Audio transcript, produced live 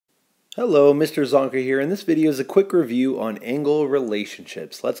Hello, Mr. Zonker here, and this video is a quick review on angle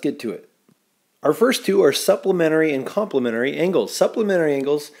relationships. Let's get to it. Our first two are supplementary and complementary angles. Supplementary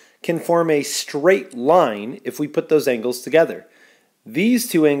angles can form a straight line if we put those angles together. These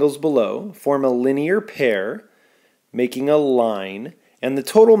two angles below form a linear pair, making a line, and the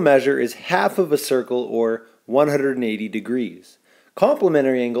total measure is half of a circle or 180 degrees.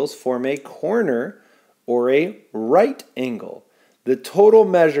 Complementary angles form a corner or a right angle. The total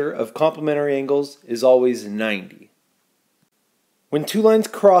measure of complementary angles is always 90. When two lines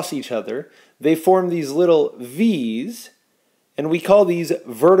cross each other, they form these little V's, and we call these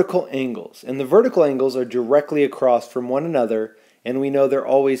vertical angles. And the vertical angles are directly across from one another, and we know they're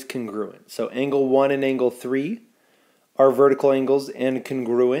always congruent. So angle 1 and angle 3 are vertical angles and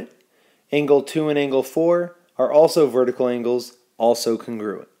congruent. Angle 2 and angle 4 are also vertical angles, also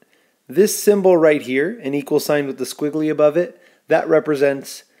congruent. This symbol right here, an equal sign with the squiggly above it, that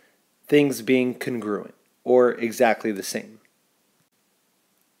represents things being congruent, or exactly the same.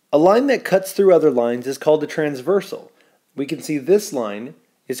 A line that cuts through other lines is called a transversal. We can see this line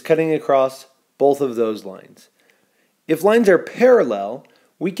is cutting across both of those lines. If lines are parallel,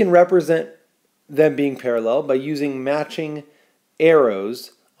 we can represent them being parallel by using matching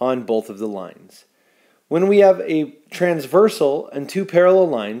arrows on both of the lines. When we have a transversal and two parallel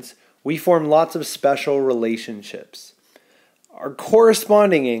lines, we form lots of special relationships. Our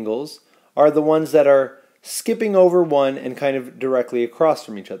corresponding angles are the ones that are skipping over one and kind of directly across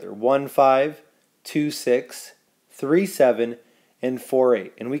from each other. 1, 5, 2, 6, 3, 7, and 4,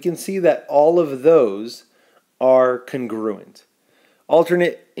 8. And we can see that all of those are congruent.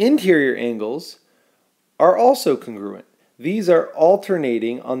 Alternate interior angles are also congruent. These are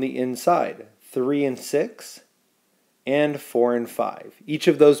alternating on the inside. 3 and 6 and 4 and 5. Each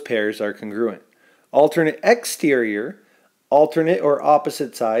of those pairs are congruent. Alternate exterior, alternate or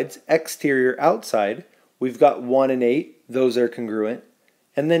opposite sides, exterior, outside, we've got 1 and 8, those are congruent,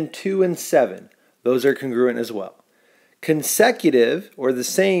 and then 2 and 7, those are congruent as well. Consecutive, or the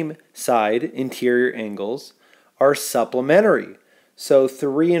same side, interior angles, are supplementary. So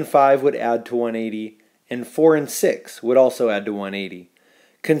 3 and 5 would add to 180, and 4 and 6 would also add to 180.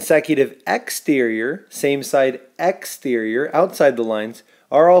 Consecutive exterior, same side exterior, outside the lines,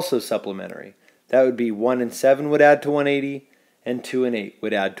 are also supplementary. That would be 1 and 7 would add to 180, and 2 and 8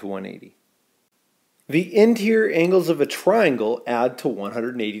 would add to 180. The interior angles of a triangle add to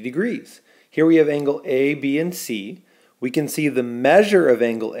 180 degrees. Here we have angle A, B, and C. We can see the measure of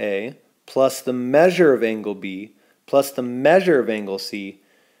angle A plus the measure of angle B plus the measure of angle C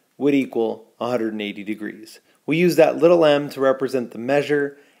would equal 180 degrees. We use that little m to represent the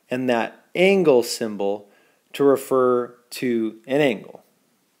measure and that angle symbol to refer to an angle.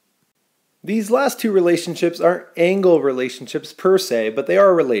 These last two relationships aren't angle relationships per se, but they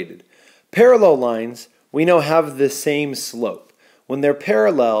are related. Parallel lines, we know, have the same slope. When they're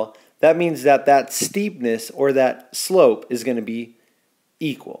parallel, that means that that steepness or that slope is going to be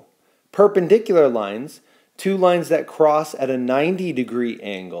equal. Perpendicular lines, two lines that cross at a 90-degree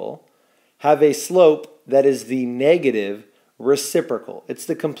angle, have a slope that is the negative reciprocal. It's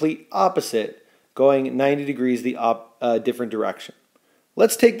the complete opposite, going 90 degrees the different direction.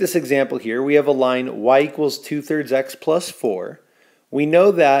 Let's take this example here. We have a line y equals 2/3 x plus 4. We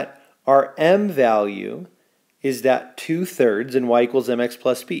know that our m value is that 2/3 and y equals mx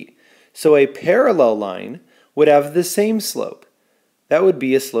plus b. So a parallel line would have the same slope. That would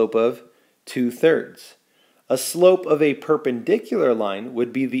be a slope of 2/3. A slope of a perpendicular line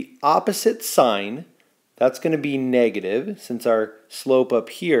would be the opposite sign. That's going to be negative since our slope up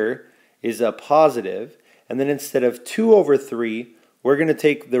here is a positive. And then instead of 2/3, we're going to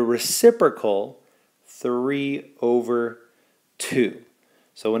take the reciprocal 3/2.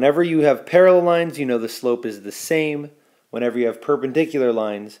 So whenever you have parallel lines, you know the slope is the same. Whenever you have perpendicular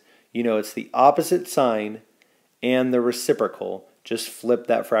lines, you know it's the opposite sign and the reciprocal. Just flip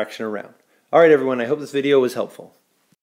that fraction around. All right, everyone, I hope this video was helpful.